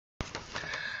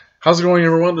How's it going,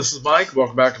 everyone? This is Mike.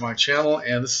 Welcome back to my channel,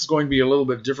 and this is going to be a little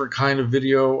bit different kind of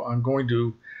video. I'm going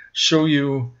to show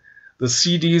you the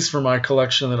CDs for my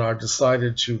collection that I've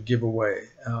decided to give away.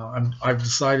 I've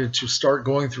decided to start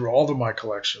going through all of my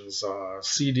collections,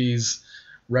 CDs,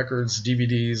 records,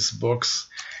 DVDs, books,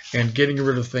 and getting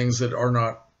rid of things that are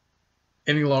not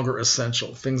any longer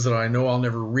essential, things that I know I'll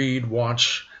never read,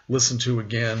 watch, listen to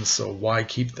again, so why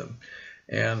keep them?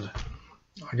 And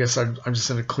I guess I'm just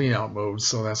in a clean out mode,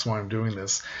 so that's why I'm doing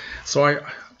this. So I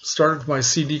started my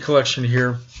CD collection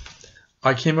here.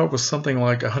 I came up with something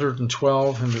like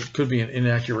 112, and it could be an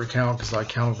inaccurate count because I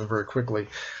counted them very quickly.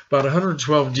 About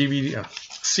 112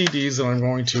 CDs that I'm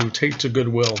going to take to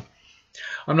Goodwill.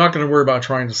 I'm not going to worry about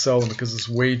trying to sell them because it's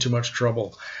way too much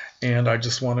trouble, and I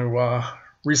just want to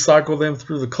recycle them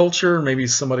through the culture. Maybe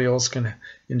somebody else can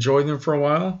enjoy them for a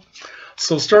while.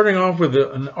 So starting off with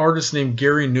an artist named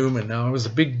Gary Numan. Now, I was a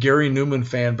big Gary Numan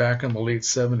fan back in the late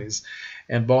 70s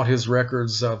and bought his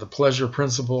records, The Pleasure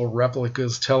Principle,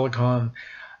 Replicas, Telecon,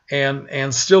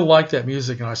 and still like that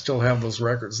music, and I still have those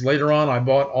records. Later on, I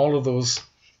bought all of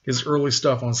his early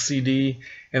stuff on CD,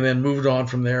 and then moved on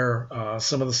from there,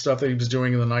 some of the stuff that he was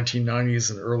doing in the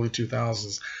 1990s and early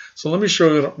 2000s. So let me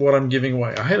show you what I'm giving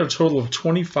away. I had a total of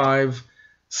 25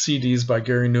 CDs by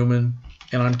Gary Numan,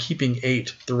 and I'm keeping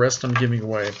 8. The rest I'm giving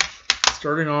away.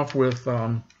 Starting off with,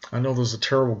 I know there's a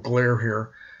terrible glare here,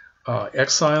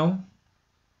 Exile.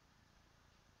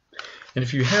 And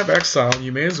if you have Exile,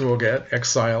 you may as well get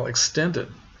Exile Extended,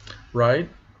 right?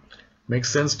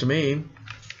 Makes sense to me.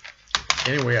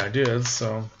 Anyway, I did,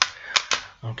 so,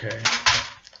 okay.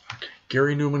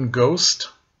 Gary Numan Ghost.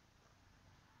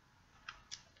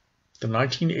 The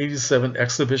 1987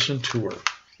 Exhibition Tour.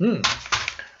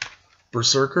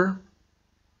 Berserker.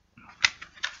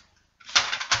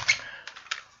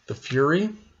 The Fury.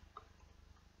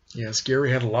 Yes, Gary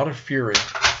had a lot of fury.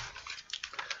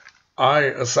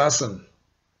 Assassin.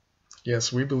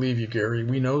 Yes, we believe you, Gary.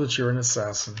 We know that you're an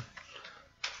assassin.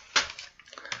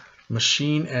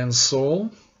 Machine and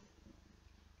Soul.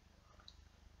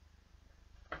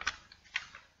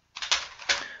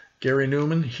 Gary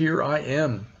Numan, Here I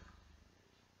Am.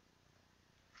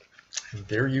 And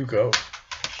there you go.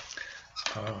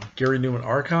 Gary Numan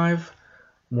Archive.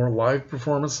 More live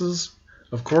performances.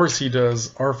 Of course, he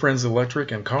does Our Friends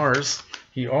Electric and Cars.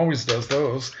 He always does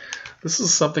those. This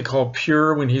is something called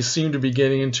Pure, when he seemed to be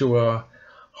getting into a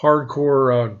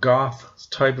hardcore goth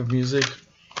type of music.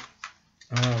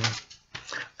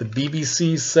 The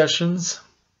BBC Sessions.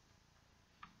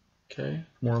 Okay,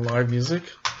 more live music.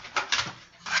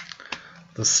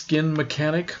 The Skin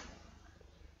Mechanic.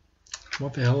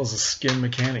 What the hell is a Skin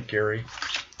Mechanic, Gary?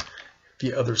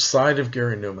 The Other Side of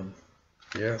Gary Numan.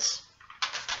 Yes.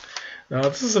 Now,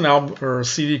 this is an album or a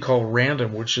CD called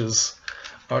Random, which is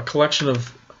a collection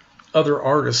of other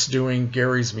artists doing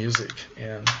Gary's music,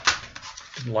 and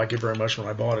didn't like it very much when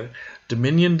I bought it.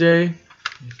 Dominion Day,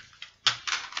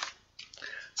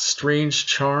 Strange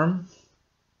Charm,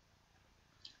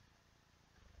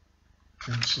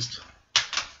 and it's just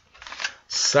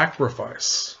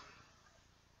Sacrifice,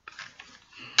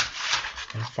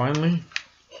 and finally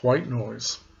White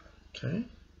Noise. Okay.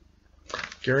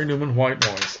 Gary Numan, White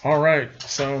Noise. All right,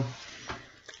 so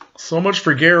much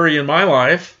for Gary in my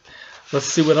life. Let's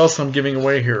see what else I'm giving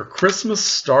away here. Christmas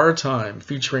Star Time,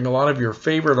 featuring a lot of your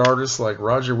favorite artists like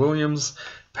Roger Williams,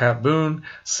 Pat Boone,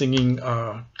 singing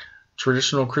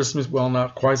traditional Christmas. Well,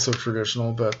 not quite so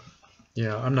traditional, but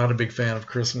yeah, I'm not a big fan of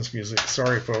Christmas music.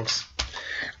 Sorry, folks.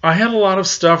 I had a lot of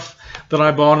stuff that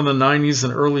I bought in the 90s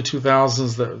and early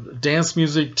 2000s, the dance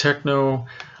music, techno,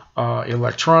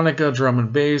 electronica, drum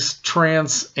and bass,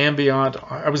 trance, ambient.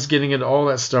 I was getting into all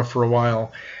that stuff for a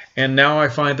while, and now I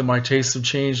find that my tastes have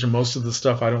changed, and most of the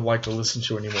stuff I don't like to listen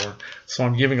to anymore. So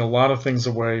I'm giving a lot of things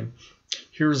away.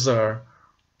 Here's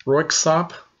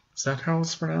Röyksopp. Is that how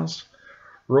it's pronounced?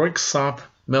 Röyksopp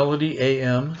Melody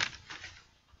AM.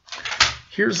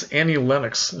 Here's Annie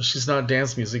Lennox. She's not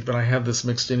dance music, but I have this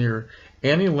mixed in here.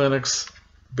 Annie Lennox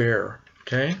Bear.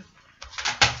 Okay.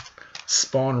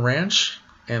 Spawn Ranch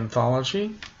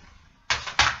Anthology.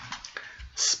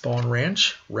 Spawn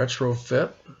Ranch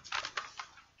Retrofit.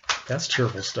 That's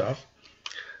cheerful stuff.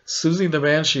 Susie the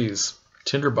Banshees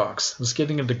Tinderbox. I was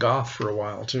getting into goth for a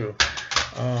while too.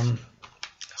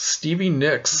 Stevie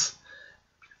Nicks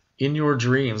In Your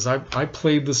Dreams. I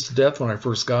played this to death when I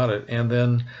first got it, and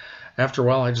then after a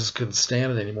while I just couldn't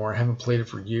stand it anymore. I haven't played it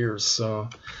for years, so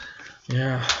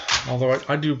yeah. Although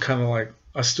I do kind of like,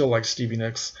 I still like Stevie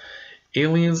Nicks.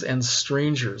 Aliens and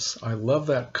Strangers. I love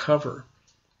that cover,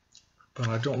 but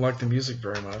I don't like the music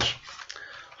very much.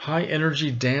 High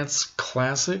Energy Dance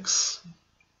Classics.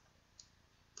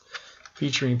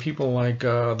 featuring people like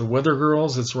the Weather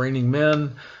Girls, It's Raining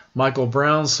Men, Michael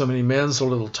Brown, So Many Men, So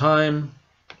Little Time,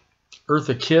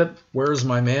 Eartha Kitt, Where's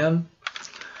My Man?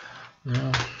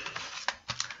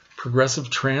 Progressive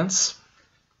trance.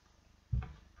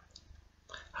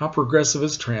 How progressive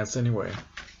is trance anyway?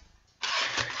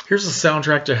 Here's the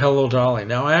soundtrack to Hello Dolly.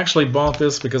 Now, I actually bought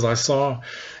this because I saw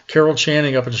Carol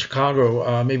Channing up in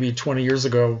Chicago maybe 20 years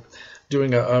ago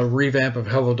doing a revamp of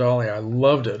Hello Dolly. I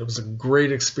loved it. It was a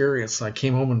great experience. I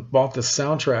came home and bought this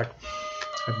soundtrack.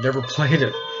 I've never played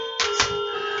it.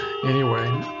 Anyway.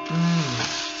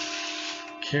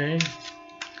 Okay.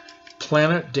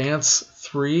 Planet Dance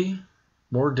 3.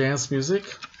 More dance music.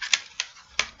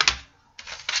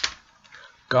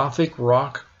 Gothic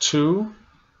Rock 2.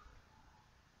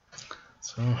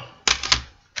 So,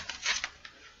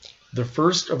 The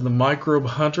First of the Microbe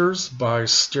Hunters by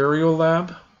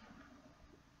Stereolab.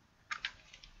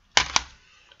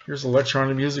 Here's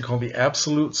electronic music called The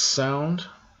Absolute Sound.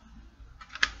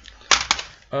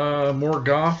 More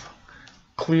goth.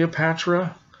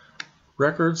 Cleopatra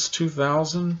Records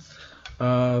 2000.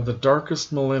 The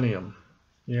Darkest Millennium.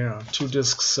 Yeah,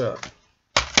 2-disc set.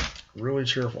 Really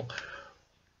cheerful.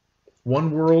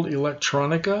 One World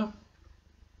Electronica.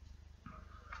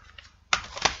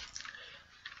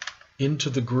 Into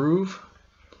the Groove,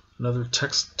 another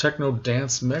techno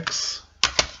dance mix.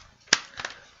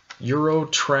 Euro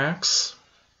Tracks.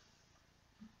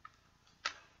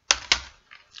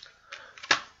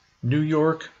 New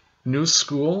York New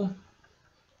School.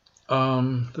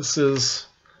 This is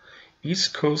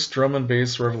East Coast Drum and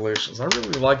Bass Revelations. I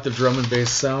really liked the drum and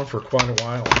bass sound for quite a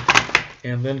while,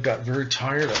 and then got very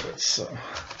tired of it. So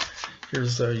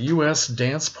here's a U.S.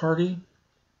 Dance Party.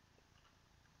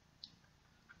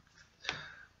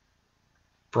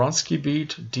 Bronski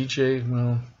Beat, DJ,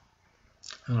 well,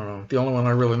 I don't know. The only one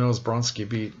I really know is Bronski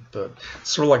Beat, but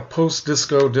sort of like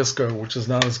post-disco disco, which is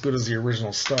not as good as the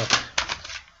original stuff.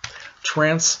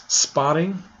 Trance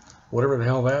Spotting, whatever the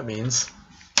hell that means.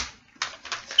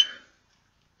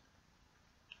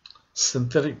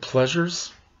 Synthetic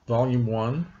Pleasures, Volume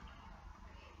 1.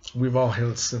 We've all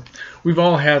had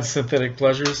synthetic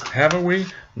pleasures, haven't we?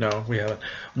 No, we haven't.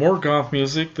 More goth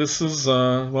music. This is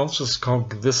well, it's just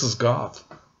called This Is Goth.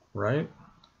 Right?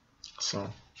 So,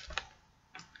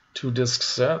 2-disc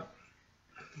set.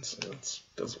 So it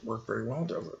doesn't work very well,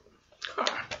 does it?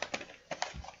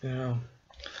 Yeah.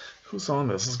 Who's on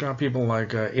this? It's got people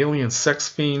like Alien Sex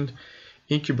Fiend,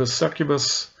 Incubus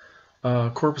Succubus,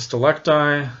 Corpus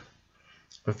Delicti,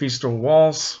 Mephisto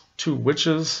Waltz, 2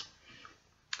 Witches.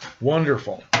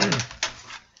 Wonderful.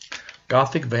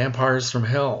 Gothic Vampires from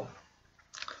Hell.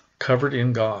 Covered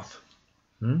in Goth.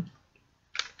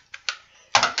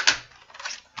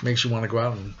 Makes you want to go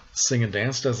out and sing and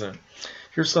dance, doesn't it?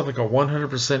 Here's something called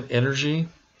 100% Energy.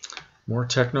 More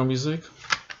techno music.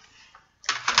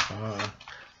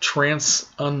 Trance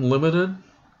Unlimited.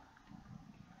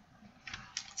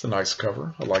 It's a nice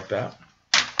cover. I like that.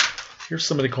 Here's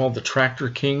somebody called the Tractor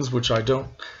Kings, which I don't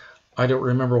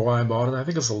remember why I bought it. I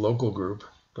think it's a local group,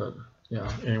 but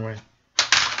yeah. Anyway.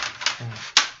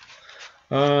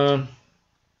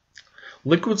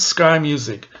 Liquid Sky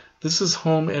Music. This is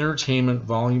Home Entertainment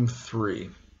Volume 3.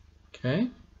 Okay?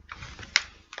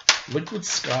 Liquid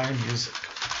Sky Music.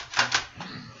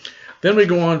 Then we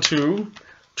go on to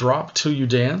Drop Till You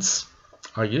Dance.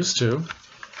 I used to.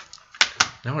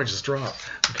 Now I just drop.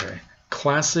 Okay.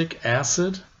 Classic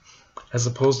Acid, as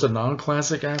opposed to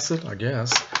non-classic acid, I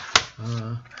guess.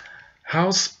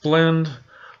 House Blend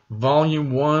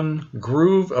Volume 1.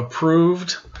 Groove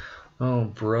Approved. Oh,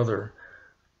 brother.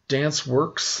 Dance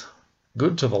Works.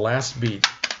 Good to the last beat.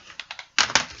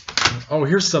 Oh,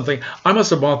 here's something. I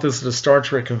must have bought this at a Star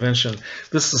Trek convention.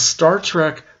 This is Star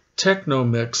Trek Techno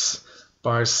Mix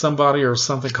by somebody or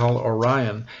something called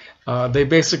Orion. They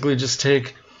basically just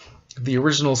take the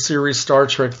original series Star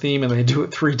Trek theme and they do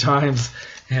it 3 times,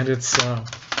 and it's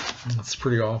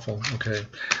pretty awful. Okay,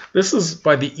 this is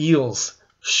by the Eels,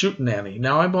 Shoot Nanny.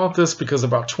 Now, I bought this because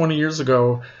about 20 years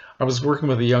ago, I was working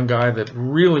with a young guy that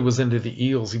really was into the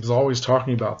Eels. He was always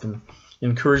talking about them,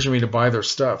 encouraging me to buy their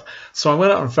stuff. So I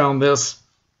went out and found this,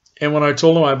 and when I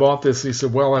told him I bought this, he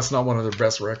said, well, that's not one of their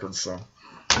best records, so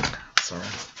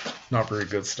not very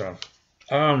good stuff.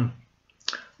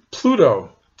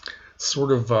 Pluto,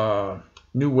 sort of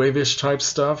new wave-ish type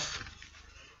stuff.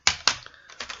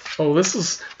 Oh, this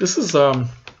is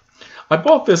I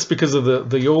bought this because of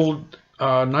the old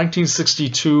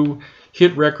 1962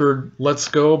 hit record Let's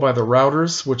Go by the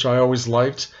Routers, which I always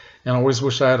liked and always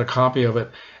wished I had a copy of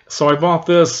it. So I bought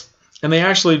this, and they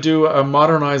actually do a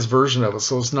modernized version of it,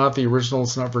 so it's not the original,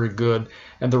 it's not very good,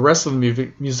 and the rest of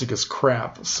the music is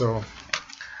crap. So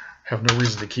have no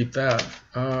reason to keep that.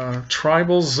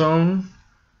 Tribal Zone.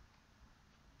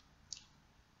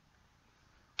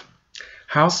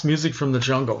 House music from the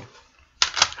jungle.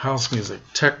 House music,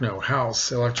 techno,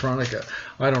 house, electronica.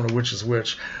 I don't know which is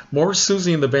which. More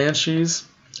Siouxsie and the Banshees.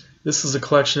 This is a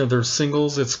collection of their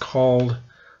singles. It's called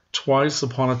Twice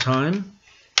Upon a Time.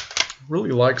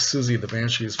 Really liked Siouxsie and the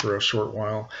Banshees for a short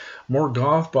while. More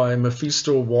Goth by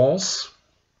Mephisto Waltz.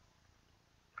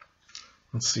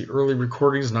 Let's see, early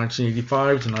recordings,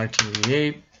 1985 to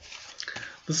 1988.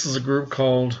 This is a group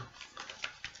called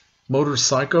Motor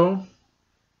Psycho.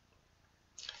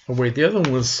 Oh wait, the other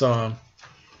one was... yeah,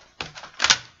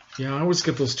 I always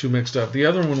get those two mixed up. The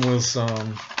other one was...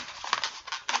 oh,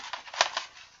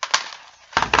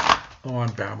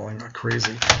 I'm babbling like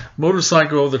crazy. Motor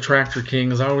Psycho, the Tractor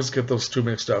Kings. I always get those two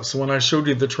mixed up. So when I showed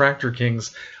you the Tractor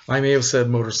Kings, I may have said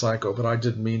Motor Psycho, but I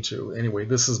didn't mean to. Anyway,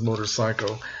 this is Motor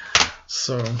Psycho.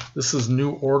 So this is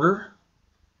New Order.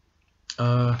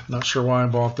 Not sure why I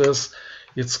bought this.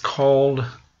 It's called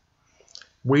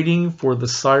Waiting for the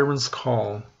Siren's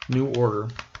Call. New Order.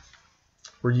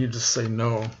 Where you just say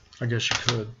no. I guess you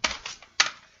could.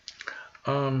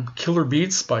 Killer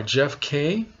Beats by Jeff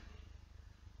K.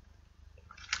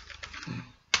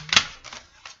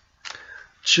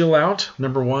 Chill Out,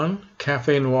 #1,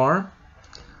 Cafe Noir.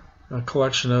 A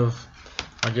collection of,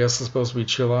 I guess it's supposed to be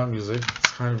chill out music.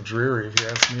 It's kind of dreary if you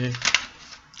ask me.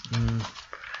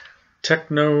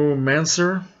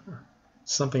 Technomancer,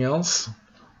 something else,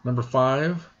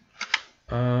 #5.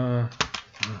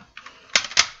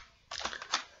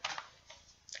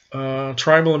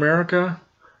 Tribal America,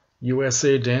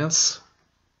 USA Dance.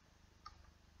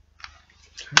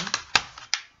 Okay.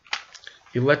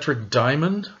 Electric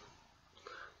Diamond,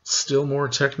 still more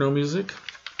techno music.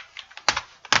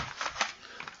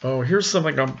 Oh, here's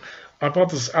something. I bought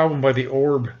this album by The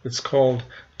Orb. It's called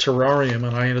Terrarium,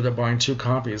 and I ended up buying 2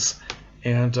 copies,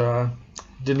 and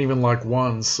didn't even like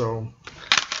one. So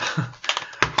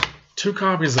 2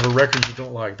 copies of a record you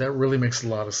don't like, that really makes a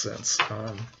lot of sense.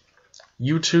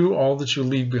 U2, All That You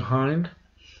Leave Behind.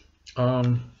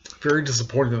 Very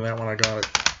disappointed in that when I got it.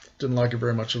 Didn't like it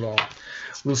very much at all.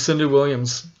 Lucinda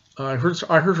Williams. I heard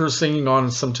her singing on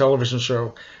some television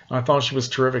show, and I thought she was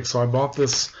terrific, so I bought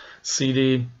this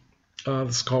CD.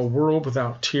 This is called World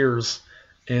Without Tears,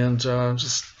 and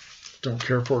just don't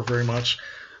care for it very much.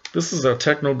 This is a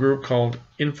techno group called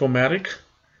Infomatic,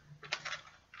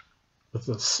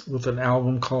 with an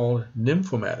album called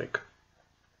Nymphomatic.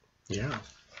 Yeah.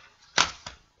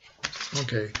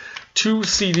 Okay. 2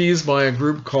 CDs by a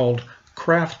group called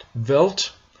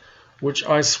Kraftwerk, which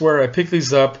I swear I picked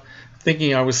these up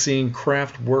thinking I was seeing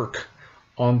Kraftwerk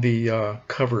on the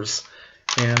covers,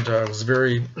 and I was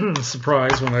very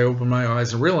surprised when I opened my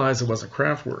eyes and realized it wasn't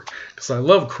Kraftwerk, because I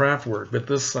love Kraftwerk, but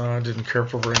this I didn't care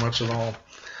for very much at all.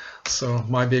 So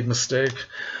my big mistake.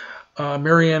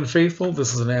 Marianne Faithfull,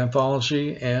 this is an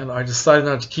anthology, and I decided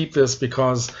not to keep this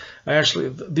because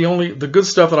the good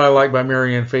stuff that I like by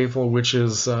Marianne Faithfull, which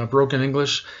is Broken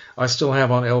English, I still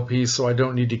have on LP, so I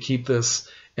don't need to keep this.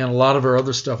 And a lot of her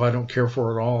other stuff I don't care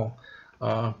for at all.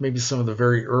 Maybe some of the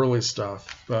very early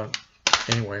stuff, but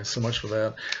anyway, so much for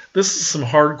that. This is some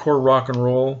hardcore rock and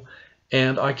roll,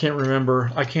 and I can't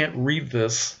read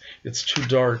this, it's too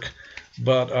dark,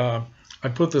 but I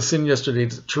put this in yesterday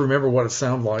to remember what it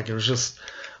sounded like. It was just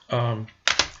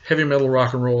heavy metal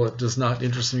rock and roll. It does not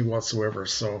interest me whatsoever.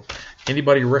 So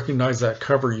anybody recognize that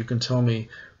cover, you can tell me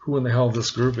who in the hell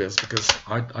this group is, because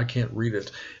I can't read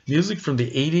it. Music from the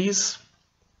 80s.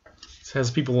 It has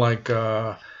people like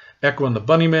Echo and the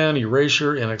Bunnymen,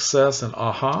 Erasure, INXS, and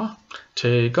Aha.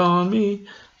 Take on Me.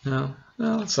 No,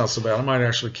 it's not so bad. I might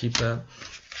actually keep that.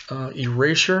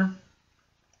 Erasure.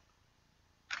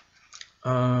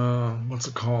 What's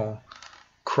it called?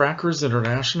 Crackers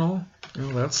International.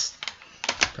 Oh, that's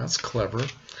clever.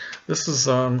 This is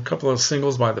a couple of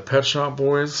singles by the Pet Shop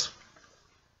Boys.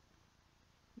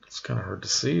 It's kind of hard to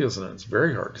see, isn't it? It's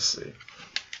very hard to see.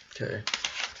 Okay.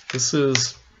 This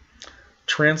is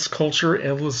Transculture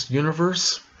Endless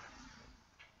Universe.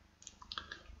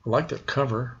 I like that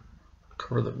cover.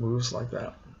 Cover that moves like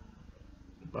that.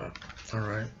 But,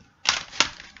 alright.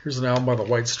 Here's an album by the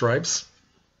White Stripes.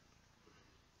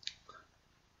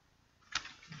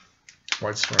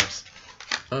 White Stripes.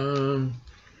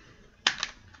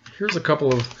 Here's a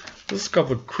couple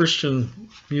of Christian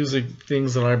music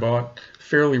things that I bought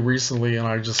fairly recently, and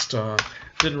I just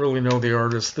didn't really know the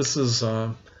artist. This is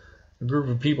a group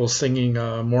of people singing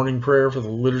morning prayer for the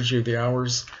Liturgy of the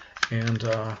Hours, and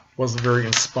wasn't very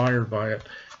inspired by it.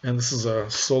 And this is a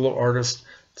solo artist.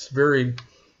 It's very,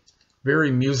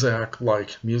 very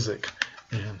Muzak-like music,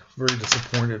 And very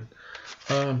disappointed.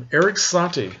 Erik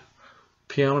Satie,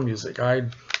 piano music.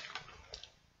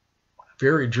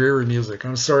 Very dreary music.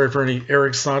 I'm sorry for any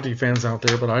Erik Satie fans out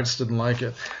there, but I just didn't like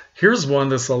it. Here's one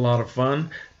that's a lot of fun.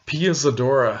 Pia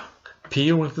Zadora.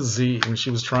 Pia with a Z, and she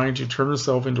was trying to turn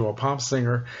herself into a pop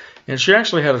singer, and she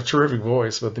actually had a terrific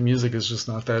voice, but the music is just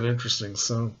not that interesting,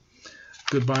 so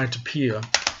goodbye to Pia.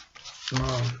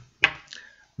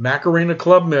 Macarena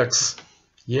Club Mix.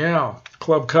 Yeah,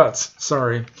 Club Cuts,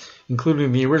 sorry,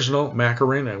 including the original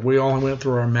Macarena. We all went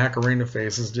through our Macarena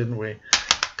phases, didn't we?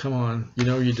 Come on, you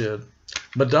know you did.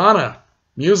 Madonna,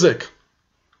 music.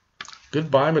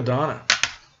 Goodbye, Madonna.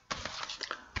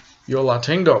 Yo La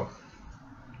Tengo.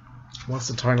 What's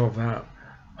the title of that?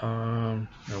 No,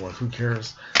 well, who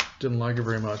cares? Didn't like it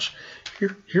very much.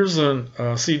 Here's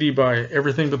a CD by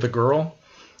Everything But the Girl.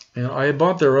 And I had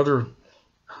bought their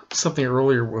something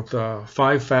earlier with 5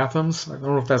 Fathoms. I don't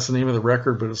know if that's the name of the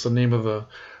record, but it's the name of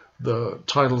the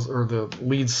titles or the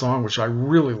lead song, which I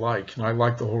really like. And I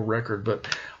like the whole record, but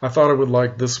I thought I would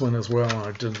like this one as well, and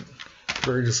I didn't.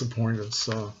 Very disappointed.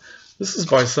 So this is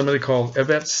by somebody called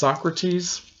Yvette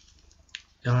Socrates.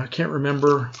 And I can't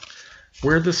remember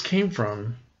where this came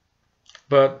from,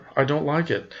 but I don't like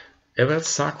it. Yvette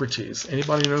Socrates.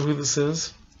 Anybody know who this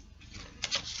is?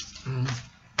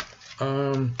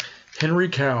 Henry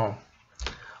Cow.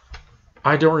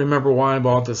 I don't remember why I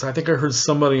bought this. I think I heard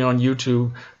somebody on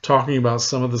YouTube talking about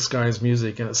some of this guy's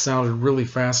music, and it sounded really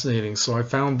fascinating. So I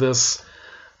found this.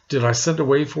 Did I send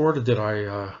away for it, or did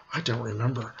I don't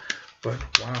remember. But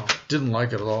wow, didn't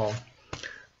like it at all.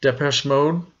 Depeche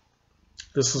Mode.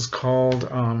 This is called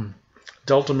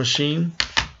Delta Machine.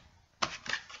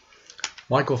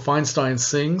 Michael Feinstein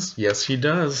sings. Yes, he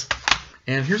does.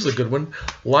 And here's a good one.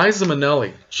 Liza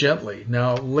Minnelli, Gently.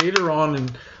 Now, later on in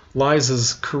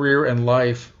Liza's career and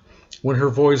life, when her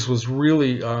voice was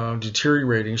really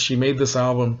deteriorating, she made this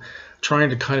album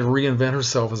trying to kind of reinvent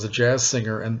herself as a jazz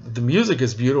singer. And the music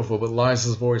is beautiful, but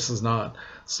Liza's voice is not.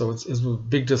 So it's a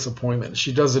big disappointment.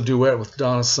 She does a duet with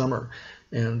Donna Summer,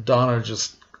 and Donna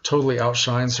just totally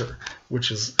outshines her,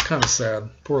 which is kind of sad.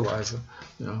 Poor Liza.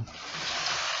 You know.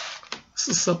 This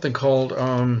is something called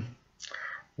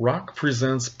Rock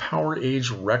Presents Power Age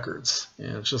Records,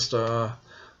 and it's just a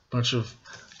bunch of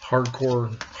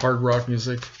hardcore, hard rock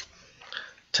music.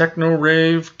 Techno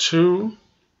Rave 2.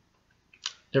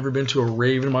 Never been to a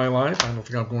rave in my life. I don't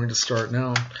think I'm going to start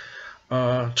now.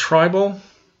 Tribal.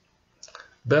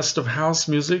 Best of House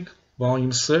Music,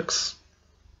 Volume 6.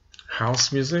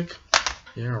 House music.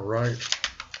 Yeah, right.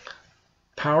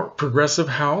 Progressive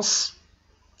House,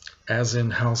 as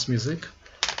in house music.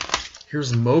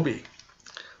 Here's Moby.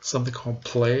 Something called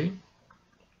Play.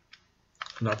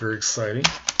 Not very exciting.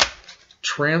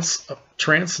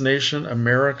 Trance Nation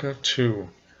America 2.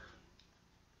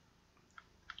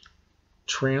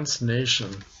 Trance Nation.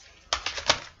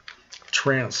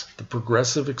 Trance, the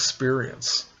progressive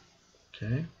experience.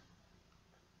 Okay.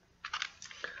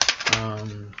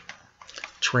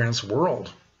 Trance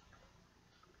World.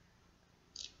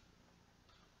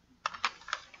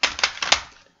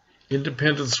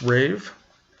 Independence Rave.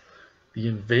 The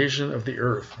Invasion of the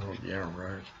Earth. Oh, yeah,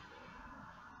 right.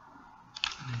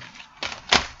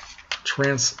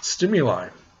 Trance Stimuli.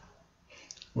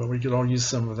 Well, we could all use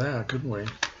some of that, couldn't we?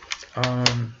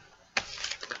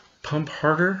 Pump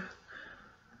Harder.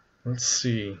 Let's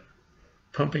see.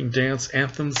 Pumping Dance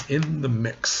Anthems in the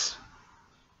Mix.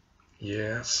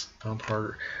 Yes, Pump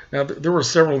Harder. Now, there were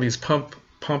several of these pump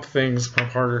things,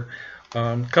 Pump Harder.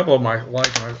 A couple of them I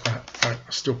like, and I'm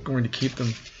still going to keep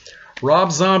them.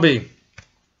 Rob Zombie.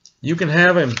 You can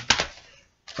have him.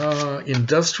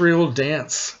 Industrial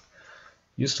Dance.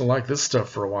 Used to like this stuff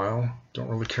for a while. Don't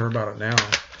really care about it now.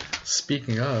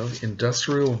 Speaking of,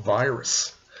 Industrial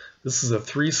Virus. This is a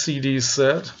 3 CD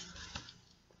set.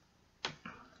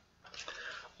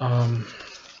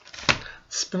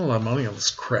 Spent a lot of money on this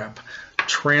crap.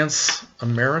 Trans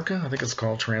America? I think it's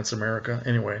called Trans America.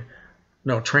 Anyway.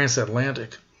 No,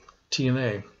 Transatlantic.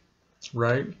 TNA.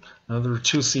 Right? Another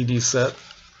 2 CD set.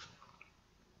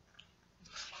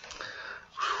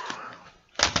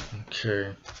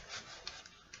 Okay.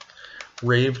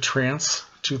 Rave Trance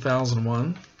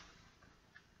 2001.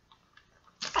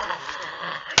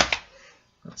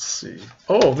 Let's see.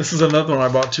 Oh, this is another one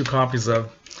I bought 2 copies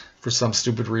of for some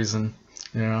stupid reason.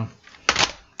 Yeah.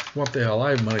 What the hell?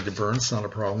 I have money to burn. It's not a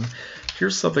problem.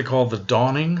 Here's something called The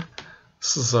Dawning.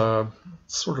 This is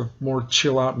sort of more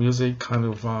chill out music, kind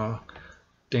of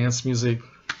dance music.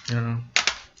 You know,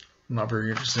 not very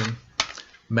interesting.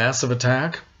 Massive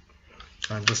Attack.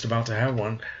 I'm just about to have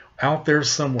one. Out There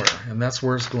Somewhere, and that's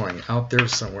where it's going. Out There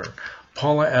Somewhere.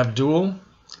 Paula Abdul,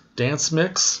 Dance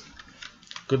Mix,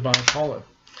 Goodbye Paula.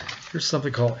 Here's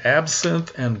something called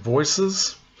Absinthe and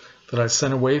Voices that I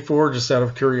sent away for just out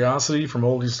of curiosity from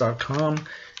oldies.com,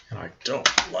 and I don't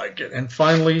like it. And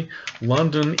finally,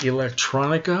 London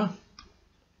Electronica.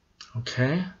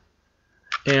 Okay.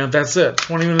 And that's it.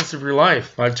 20 minutes of your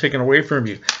life I've taken away from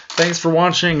you. Thanks for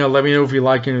watching. Let me know if you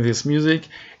like any of this music,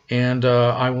 and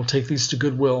I will take these to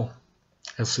Goodwill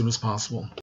as soon as possible.